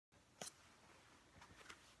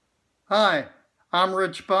Hi, I'm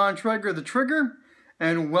Rich Bontrager, the Trigger,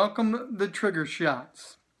 and welcome to Trigger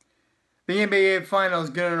Shots. The NBA Finals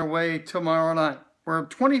get underway tomorrow night. We're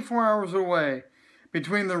 24 hours away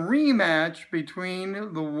between the rematch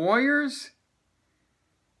between the Warriors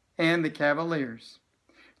and the Cavaliers.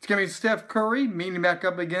 It's going to be Steph Curry meeting back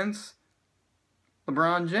up against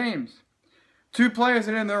LaBron James. Two players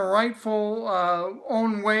that in their rightful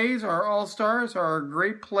own ways are all-stars, are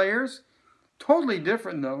great players. Totally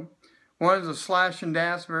different though. One is a slash and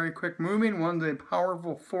dash, very quick moving. One's a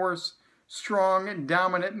powerful force, strong,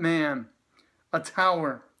 dominant man, a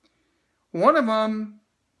tower. One of them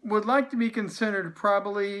would like to be considered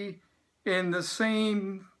probably in the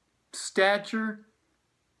same stature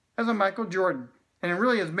as a Michael Jordan. And it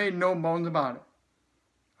really has made no bones about it.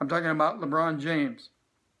 I'm talking about LaBron James.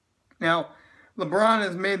 Now, LeBron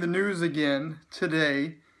has made the news again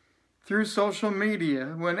today through social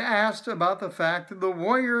media when asked about the fact that the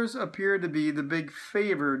Warriors appear to be the big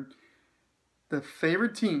favored, the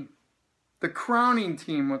favorite team, the crowning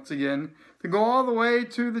team once again, to go all the way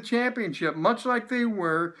to the championship, much like they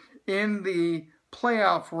were in the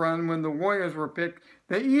playoff run when the Warriors were picked.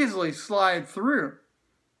 They easily slide through.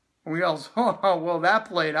 We all saw how well that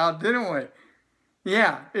played out, didn't we?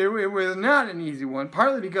 Yeah, it was not an easy one,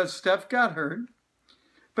 partly because Steph got hurt.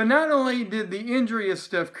 But not only did the injury of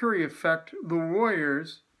Steph Curry affect the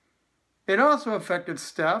Warriors, it also affected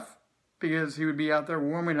Steph because he would be out there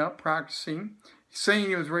warming up, practicing, saying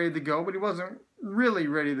he was ready to go, but he wasn't really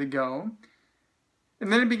ready to go.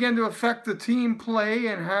 And then it began to affect the team play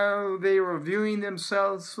and how they were viewing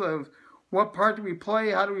themselves of what part do we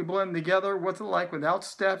play, how do we blend together, what's it like without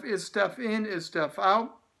Steph, is Steph in, is Steph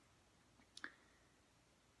out?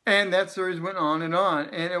 And that series went on, and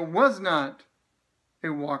it was not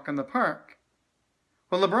a walk in the park.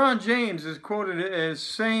 Well, LeBron James is quoted as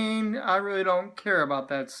saying, I really don't care about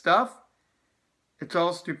that stuff. It's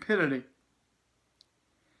all stupidity.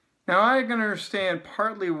 Now, I can understand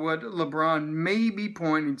partly what LeBron may be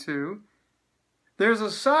pointing to. There's a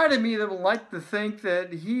side of me that would like to think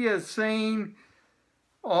that he is saying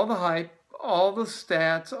all the hype, all the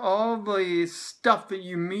stats, all the stuff that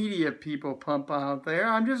you media people pump out there.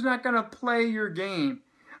 I'm just not going to play your game.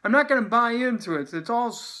 I'm not going to buy into it. It's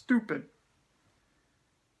all stupid.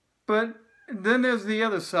 But then there's the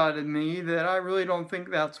other side of me that I really don't think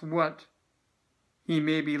that's what he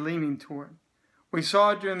may be leaning toward. We saw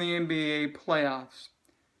it during the NBA playoffs,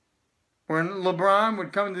 when LeBron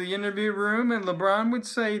would come to the interview room and LeBron would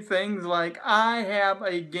say things like, I have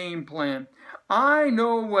a game plan. I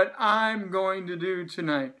know what I'm going to do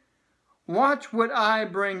tonight. Watch what I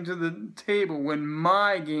bring to the table when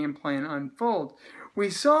my game plan unfolds. We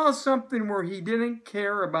saw something where he didn't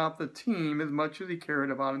care about the team as much as he cared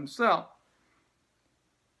about himself.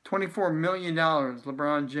 $24 million,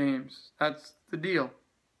 LeBron James. That's the deal.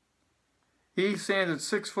 He stands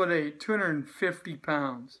at 6'8", 250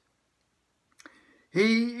 pounds.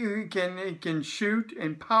 He can shoot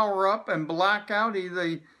and power up and block out. He's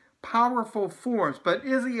a powerful force. But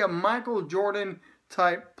is he a Michael Jordan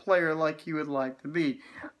type player like he would like to be?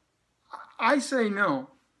 I say no.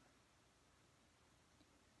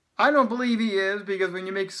 I don't believe he is, because when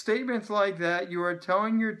you make statements like that, you are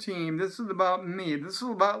telling your team, this is about me, this is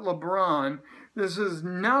about LeBron, this is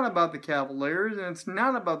not about the Cavaliers, and it's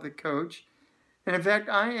not about the coach. And in fact,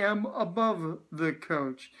 I am above the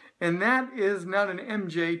coach. And that is not an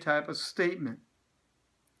MJ type of statement.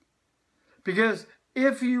 Because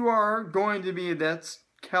if you are going to be that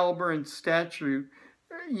caliber and stature,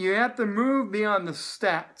 you have to move beyond the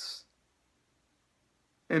stats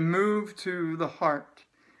and move to the heart.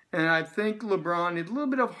 And I think LeBron needs a little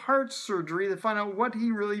bit of heart surgery to find out what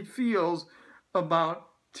he really feels about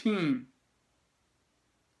team.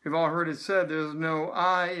 We've all heard it said there's no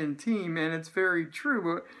I in team, and it's very true.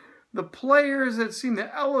 But the players that seem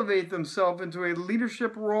to elevate themselves into a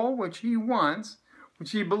leadership role, which he wants,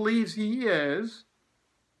 which he believes he is,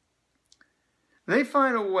 they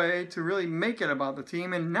find a way to really make it about the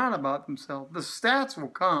team and not about themselves. The stats will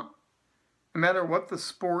come. No matter what the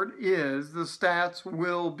sport is, the stats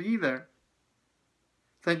will be there.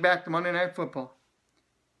 Think back to Monday Night Football.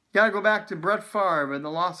 You got to go back to Brett Favre and the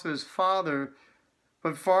loss of his father.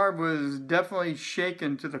 But Favre was definitely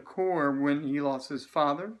shaken to the core when he lost his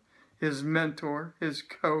father, his mentor, his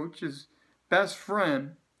coach, his best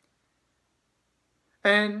friend.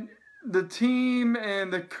 And the team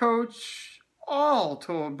and the coach all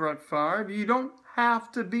told Brett Favre, you don't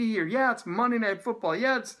have to be here. Yeah, it's Monday Night Football.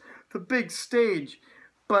 Yeah, it's the big stage.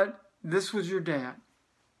 But this was your dad.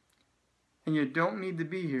 And you don't need to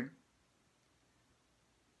be here.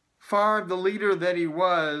 Favre, the leader that he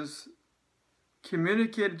was,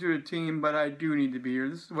 communicated to the team, but I do need to be here.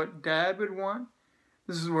 This is what Dad would want.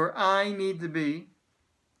 This is where I need to be.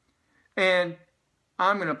 And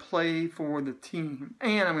I'm going to play for the team.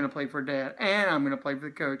 And I'm going to play for Dad. And I'm going to play for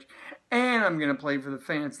the coach. And I'm going to play for the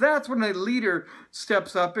fans. That's when a leader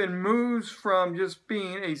steps up and moves from just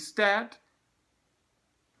being a stat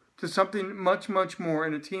to something much, much more.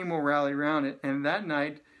 And the team will rally around it. And that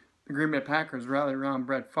night, the Green Bay Packers rallied around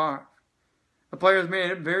Brett Favre. The players made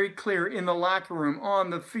it very clear in the locker room, on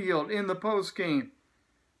the field, in the postgame.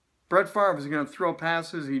 Brett Favre was going to throw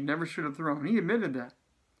passes he never should have thrown. He admitted that.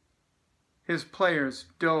 His players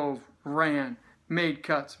dove, ran, made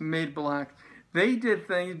cuts, made blocks. They did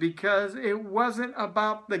things because it wasn't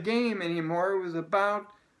about the game anymore. It was about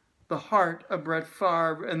the heart of Brett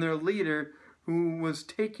Favre and their leader, who was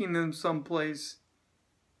taking them someplace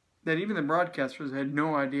that even the broadcasters had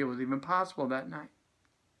no idea was even possible that night.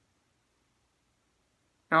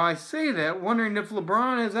 Now I say that wondering if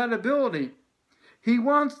LeBron has that ability. He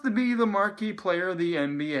wants to be the marquee player of the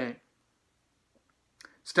NBA.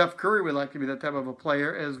 Steph Curry would like to be that type of a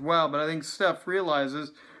player as well, but I think Steph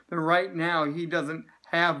realizes that right now he doesn't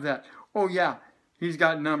have that. Oh yeah, he's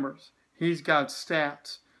got numbers. He's got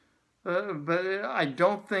stats. But I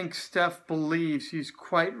don't think Steph believes he's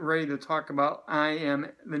quite ready to talk about I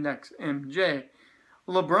am the next MJ.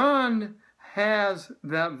 LeBron has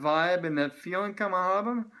that vibe and that feeling come out of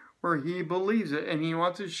him where he believes it, and he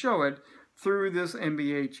wants to show it through this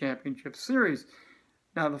NBA championship series.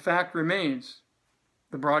 Now the fact remains,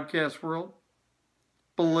 the broadcast world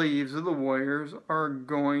believes that the Warriors are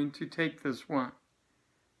going to take this one.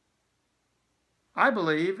 I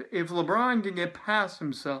believe if LeBron can get past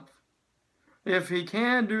himself, if he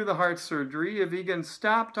can do the heart surgery, if he can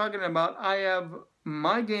stop talking about I have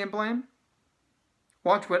my game plan,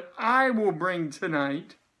 watch what I will bring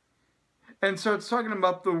tonight, and starts talking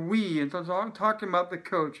about the we and starts talking about the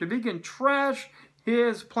coach. If he can trash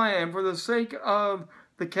his plan for the sake of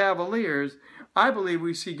the Cavaliers, I believe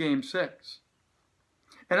we see Game 6.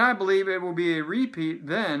 And I believe it will be a repeat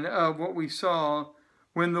then of what we saw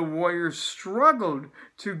when the Warriors struggled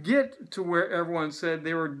to get to where everyone said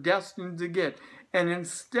they were destined to get. And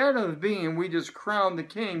instead of being, we just crowned the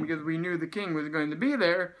king because we knew the king was going to be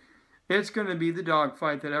there, it's going to be the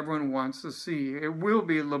dogfight that everyone wants to see. It will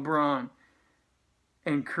be LeBron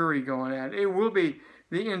and Curry going at it. It will be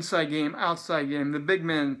the inside game, outside game, the big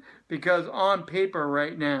men, because on paper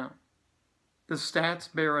right now, the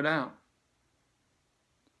stats bear it out.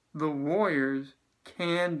 The Warriors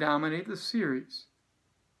can dominate the series.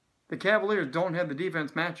 The Cavaliers don't have the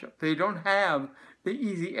defense matchup. They don't have the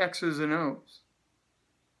easy X's and O's.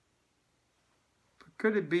 But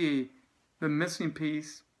could it be the missing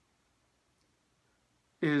piece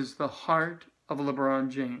is the heart of LeBron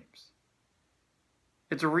James?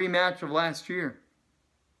 It's a rematch of last year.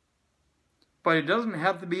 But it doesn't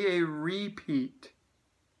have to be a repeat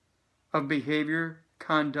of behavior,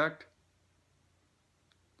 conduct.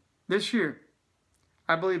 This year,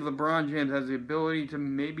 I believe LeBron James has the ability to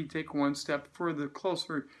maybe take one step further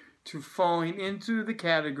closer to falling into the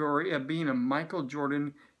category of being a Michael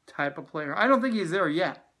Jordan type of player. I don't think he's there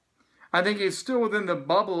yet. I think he's still within the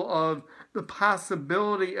bubble of the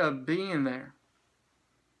possibility of being there.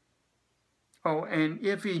 Oh, and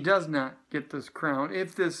if he does not get this crown,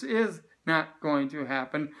 if this is not going to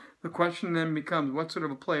happen, the question then becomes, what sort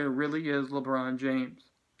of a player really is LeBron James?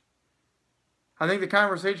 I think the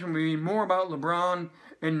conversation will be more about LeBron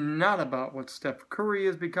and not about what Steph Curry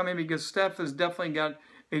is becoming, because Steph has definitely got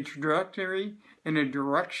a trajectory and a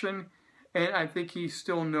direction, and I think he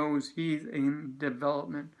still knows he's in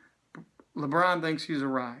development. LeBron thinks he's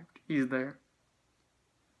arrived. He's there.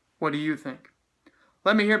 What do you think?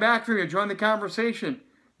 Let me hear back from you. Join the conversation.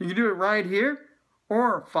 You can do it right here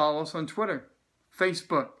or follow us on Twitter,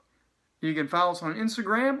 Facebook. You can follow us on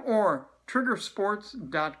Instagram or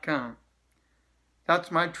triggersports.com.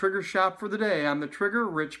 That's my trigger shot for the day. I'm the Trigger,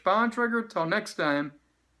 Rich Bontrager. Till next time,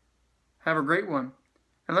 have a great one.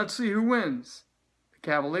 And let's see who wins, the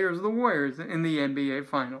Cavaliers or the Warriors, in the NBA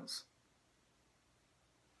Finals.